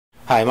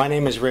Hi, my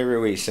name is Ray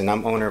Ruiz and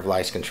I'm owner of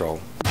Lice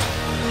Control.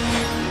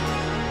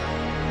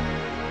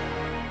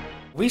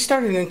 We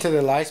started into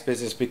the lice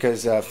business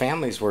because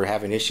families were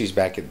having issues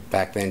back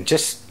then,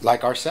 just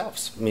like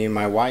ourselves. Me and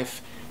my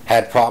wife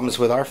had problems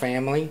with our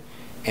family,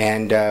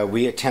 and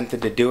we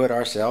attempted to do it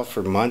ourselves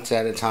for months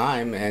at a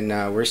time, and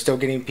we're still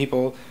getting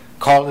people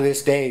call to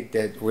this day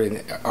that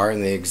are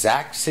in the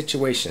exact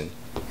situation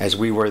as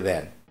we were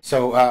then.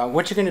 So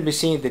what you're going to be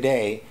seeing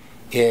today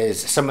is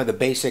some of the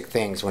basic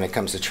things when it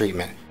comes to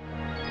treatment.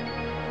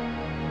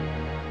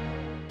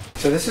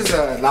 So this is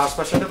a louse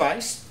buster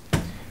device,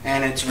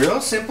 and it's real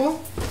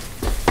simple.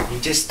 You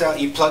just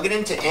you plug it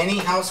into any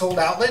household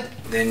outlet,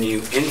 then you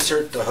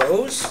insert the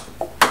hose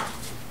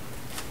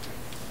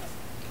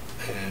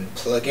and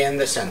plug in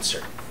the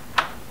sensor.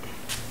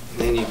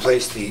 Then you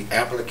place the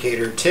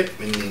applicator tip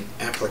in the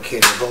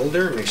applicator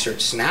holder, make sure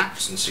it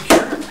snaps and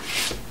secure.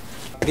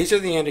 These are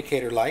the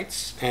indicator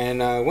lights, and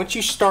once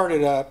you start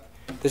it up,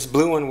 this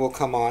blue one will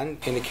come on,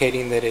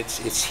 indicating that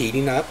it's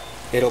heating up.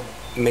 It'll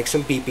make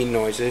some beeping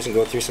noises and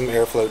go through some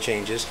airflow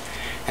changes.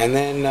 And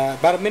then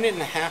about a minute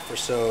and a half or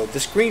so,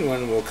 this green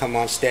one will come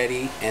on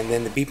steady, and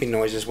then the beeping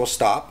noises will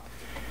stop.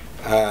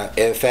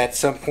 If at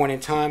some point in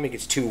time it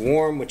gets too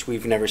warm, which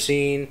we've never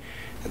seen,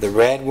 the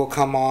red will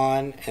come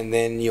on, and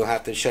then you'll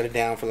have to shut it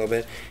down for a little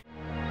bit.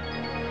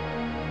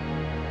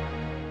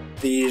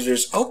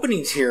 There's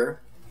openings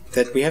here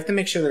that we have to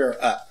make sure that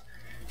are up.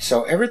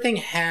 So everything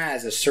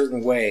has a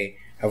certain way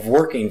of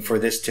working for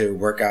this to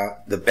work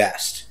out the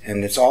best,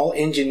 and it's all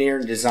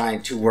engineered and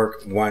designed to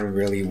work one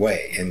really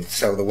way. And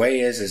so the way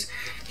is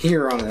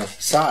here on the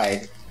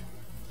side,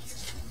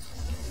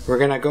 we're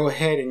going to go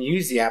ahead and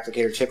use the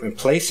applicator tip and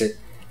place it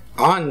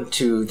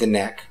onto the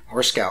neck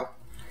or scalp,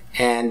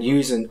 and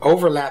use an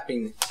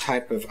overlapping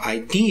type of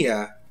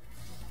idea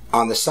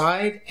on the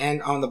side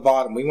and on the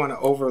bottom. We want to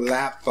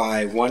overlap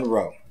by one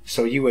row.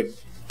 So you would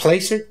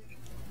place it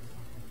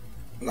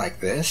like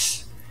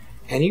this,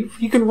 and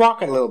you can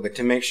rock it a little bit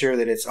to make sure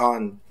that it's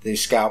on the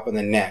scalp and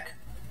the neck.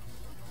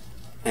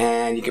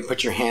 And you can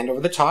put your hand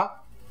over the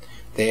top.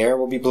 The air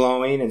will be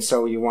blowing, and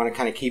so you want to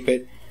kind of keep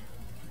it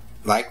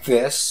like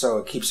this so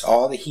it keeps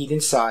all the heat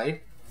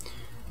inside.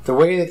 The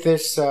way that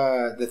this,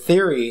 the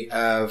theory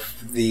of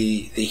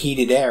the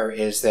heated air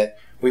is that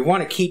we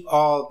want to keep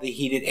all the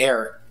heated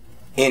air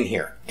in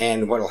here.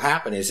 And what will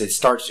happen is it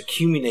starts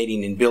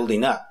accumulating and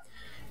building up.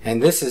 And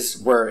this is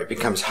where it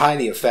becomes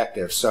highly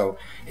effective. So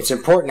it's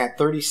important at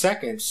 30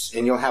 seconds,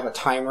 and you'll have a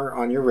timer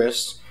on your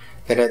wrist,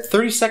 that at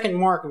 30-second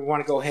mark we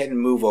want to go ahead and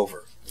move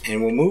over.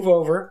 And we'll move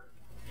over,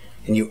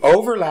 and you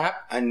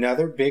overlap.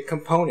 Another big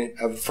component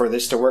for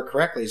this to work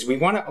correctly is we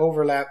want to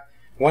overlap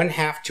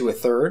 1/2 to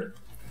 1/3.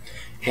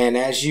 And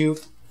as you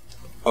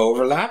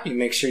overlap, you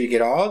make sure you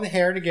get all the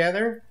hair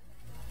together,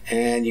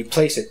 and you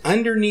place it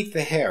underneath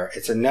the hair.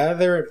 It's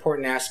another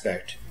important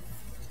aspect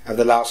of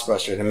the louse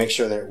buster to make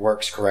sure that it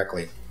works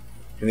correctly.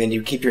 And then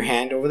you keep your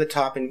hand over the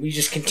top, and we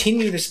just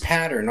continue this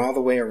pattern all the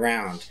way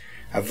around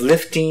of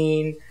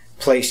lifting,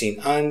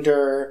 placing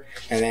under,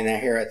 and then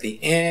here at the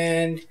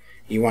end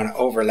you want to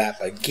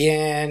overlap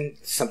again,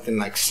 something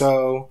like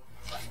so.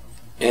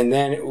 And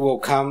then it will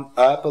come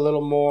up a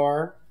little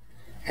more,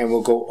 and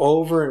we'll go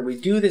over, and we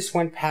do this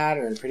one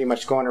pattern pretty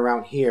much going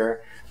around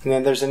here. And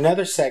then there's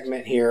another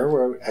segment here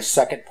where a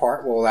second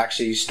part will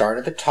actually start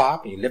at the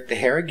top, and you lift the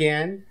hair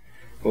again.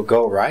 We'll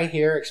go right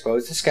here,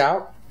 expose the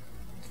scalp,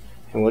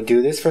 and we'll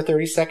do this for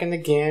 30 seconds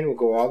again. We'll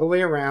go all the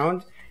way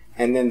around,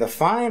 and then the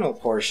final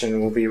portion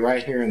will be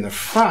right here in the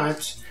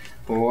front,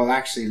 where we'll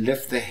actually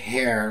lift the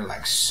hair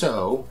like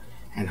so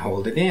and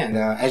hold it in.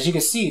 As you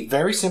can see,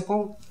 very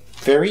simple,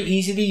 very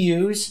easy to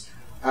use,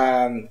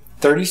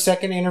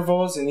 30-second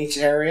intervals in each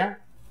area,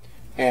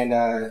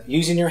 and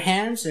using your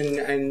hands,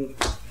 and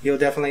you'll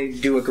definitely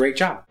do a great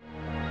job.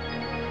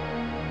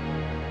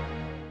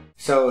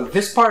 So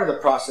this part of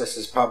the process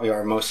is probably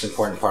our most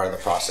important part of the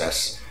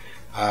process.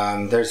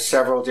 There's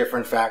several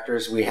different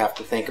factors we have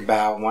to think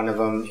about. One of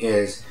them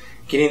is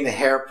getting the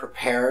hair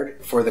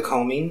prepared for the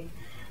combing.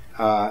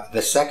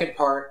 The second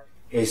part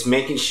is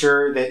making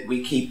sure that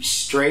we keep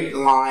straight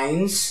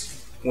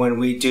lines when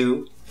we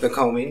do the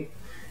combing.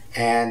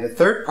 And the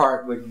third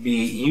part would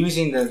be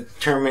using the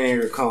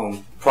Terminator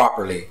comb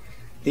properly.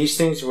 These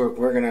things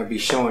we're going to be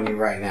showing you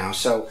right now.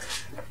 So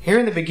here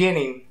in the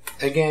beginning,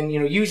 again,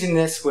 using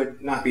this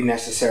would not be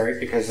necessary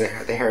because the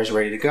hair is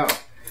ready to go.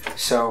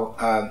 So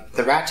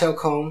the rat tail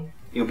comb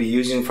you'll be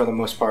using for the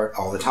most part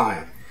all the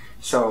time.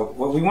 So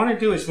what we want to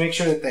do is make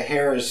sure that the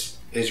hair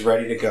is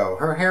ready to go.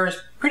 Her hair is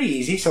pretty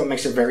easy, so it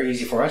makes it very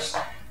easy for us.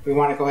 We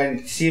want to go ahead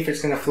and see if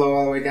it's going to flow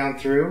all the way down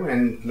through,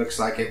 and looks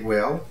like it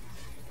will.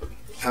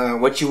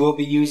 What you will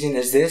be using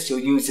is this. You'll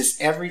use this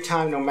every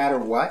time, no matter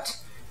what,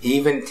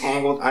 even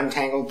tangled,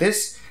 untangled.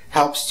 This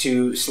helps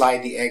to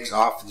slide the eggs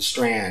off the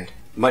strand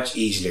much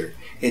easier.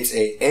 It's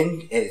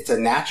a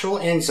natural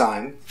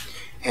enzyme,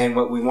 and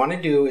what we want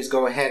to do is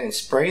go ahead and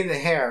spray the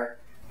hair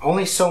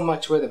only so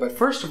much with it. But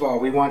first of all,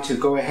 we want to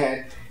go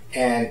ahead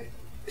and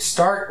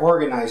start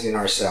organizing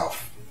ourselves.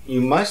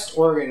 You must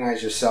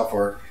organize yourself,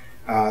 or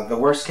The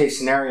worst case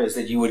scenario is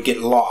that you would get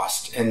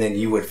lost and then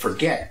you would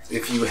forget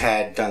if you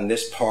had done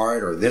this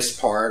part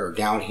or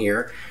down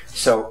here.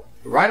 So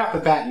right off the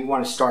bat, you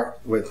want to start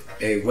with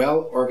a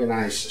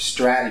well-organized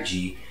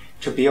strategy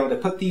to be able to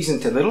put these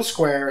into little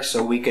squares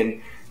so we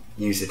can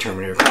use the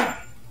Terminator comb.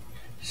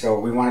 So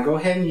we want to go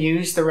ahead and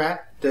use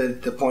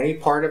the pointy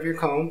part of your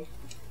comb,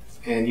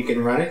 and you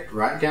can run it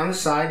right down the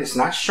side. It's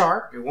not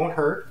sharp, it won't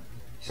hurt.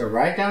 So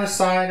right down the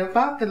side,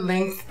 about the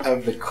length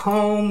of the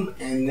comb,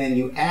 and then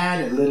you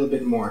add a little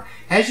bit more.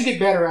 As you get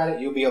better at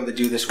it, you'll be able to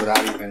do this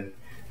without even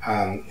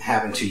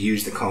having to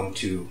use the comb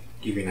to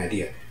give you an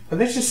idea. But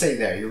let's just say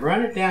there, you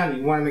run it down,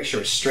 you want to make sure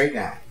it's straight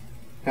down.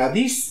 Now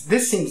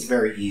this seems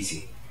very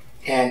easy,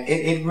 and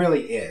it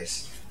really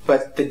is.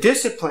 But the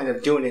discipline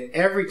of doing it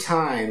every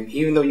time,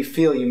 even though you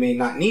feel you may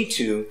not need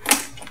to,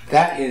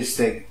 that is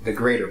the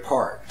greater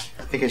part.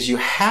 Because you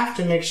have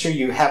to make sure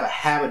you have a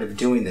habit of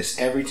doing this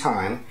every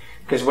time.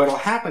 Because what will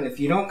happen if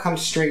you don't come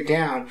straight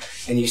down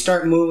and you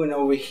start moving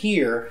over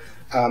here,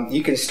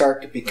 you can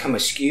start to become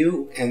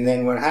askew, and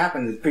then what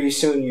happens is pretty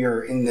soon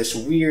you're in this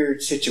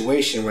weird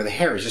situation where the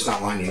hair is just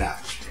not lining up.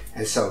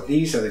 And so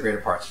these are the greater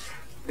parts.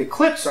 The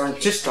clips aren't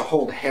just to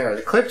hold hair.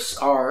 The clips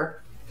are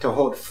to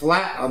hold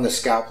flat on the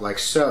scalp like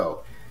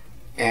so,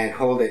 and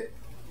hold it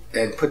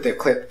and put the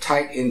clip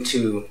tight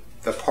into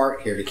the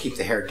part here to keep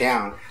the hair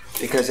down.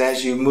 Because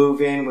as you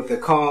move in with the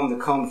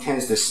comb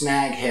tends to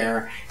snag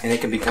hair and it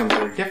can become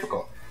very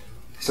difficult.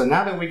 So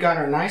now that we got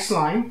our nice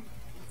line,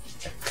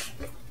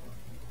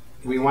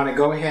 we want to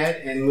go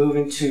ahead and move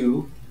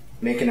into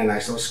making a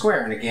nice little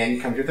square. And again,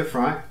 you come to the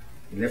front,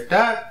 lift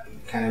up,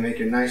 kind of make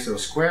your nice little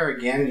square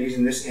again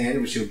using this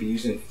end, which you'll be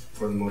using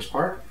for the most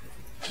part.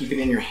 Keep it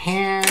in your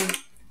hand.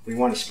 We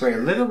want to spray a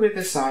little bit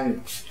this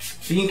on,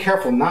 being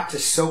careful not to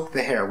soak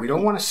the hair. We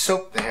don't want to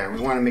soak the hair.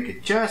 We want to make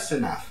it just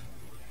enough.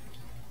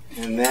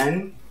 And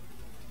then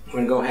I'm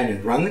going to go ahead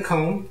and run the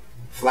comb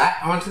flat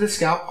onto the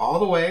scalp all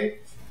the way,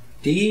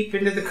 deep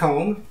into the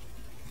comb,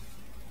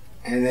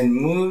 and then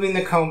moving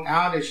the comb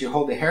out as you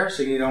hold the hair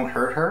so you don't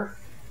hurt her,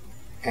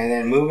 and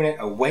then moving it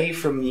away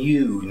from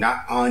you,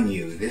 not on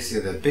you. This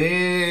is the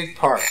big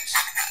parts.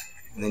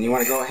 And then you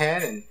want to go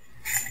ahead and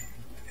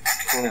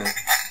kind of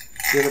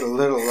give it a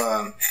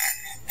little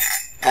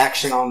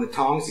action on the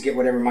tongs to get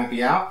whatever might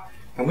be out.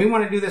 And we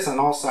want to do this on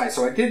all sides.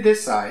 So I did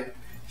this side.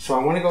 So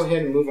I want to go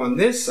ahead and move on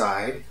this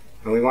side,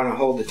 and we want to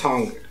hold the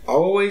tongue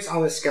always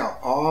on the scalp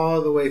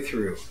all the way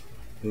through.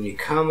 And you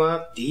come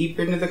up deep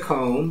into the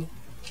comb,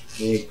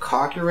 and you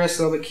cock your wrist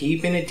a little bit,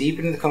 keeping it deep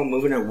into the comb,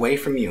 moving it away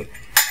from you.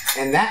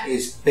 And that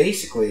is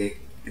basically,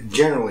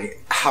 generally,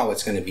 how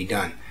it's going to be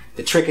done.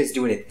 The trick is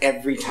doing it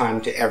every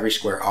time to every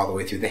square all the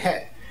way through the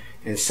head.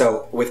 And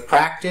so with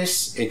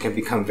practice, it can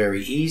become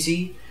very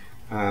easy.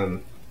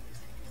 And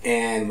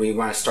we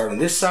want to start on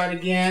this side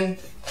again,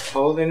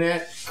 holding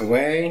it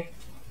away.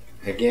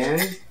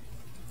 Again,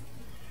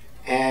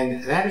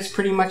 and that is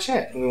pretty much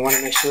it. We want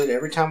to make sure that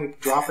every time we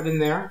drop it in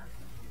there,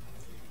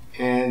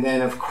 and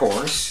then of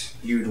course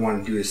you'd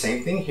want to do the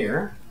same thing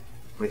here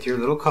with your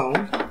little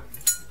comb.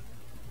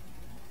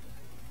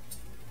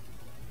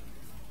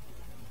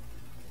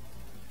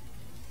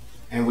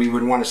 And we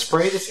would want to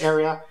spray this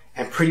area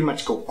and pretty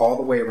much go all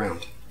the way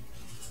around.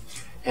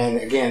 And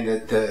again,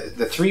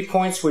 the 3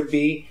 points would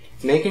be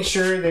making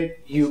sure that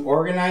you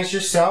organize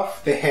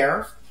yourself, the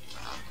hair.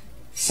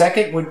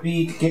 Second would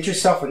be to get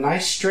yourself a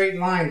nice straight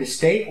line to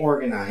stay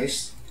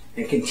organized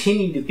and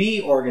continue to be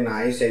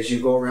organized as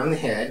you go around the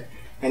head.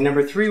 And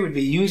number 3 would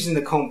be using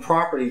the comb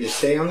properly to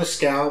stay on the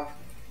scalp,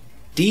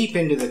 deep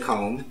into the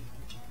comb,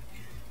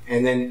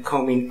 and then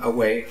combing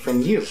away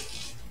from you.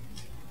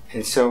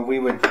 And so we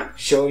would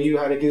show you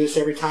how to do this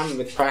every time, and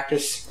with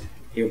practice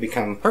you'll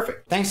become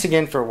perfect. Thanks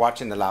again for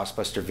watching the Louse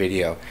Buster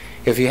video.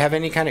 If you have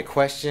any kind of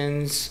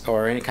questions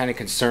or any kind of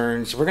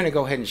concerns, we're going to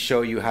go ahead and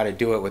show you how to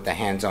do it with the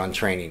hands-on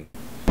training.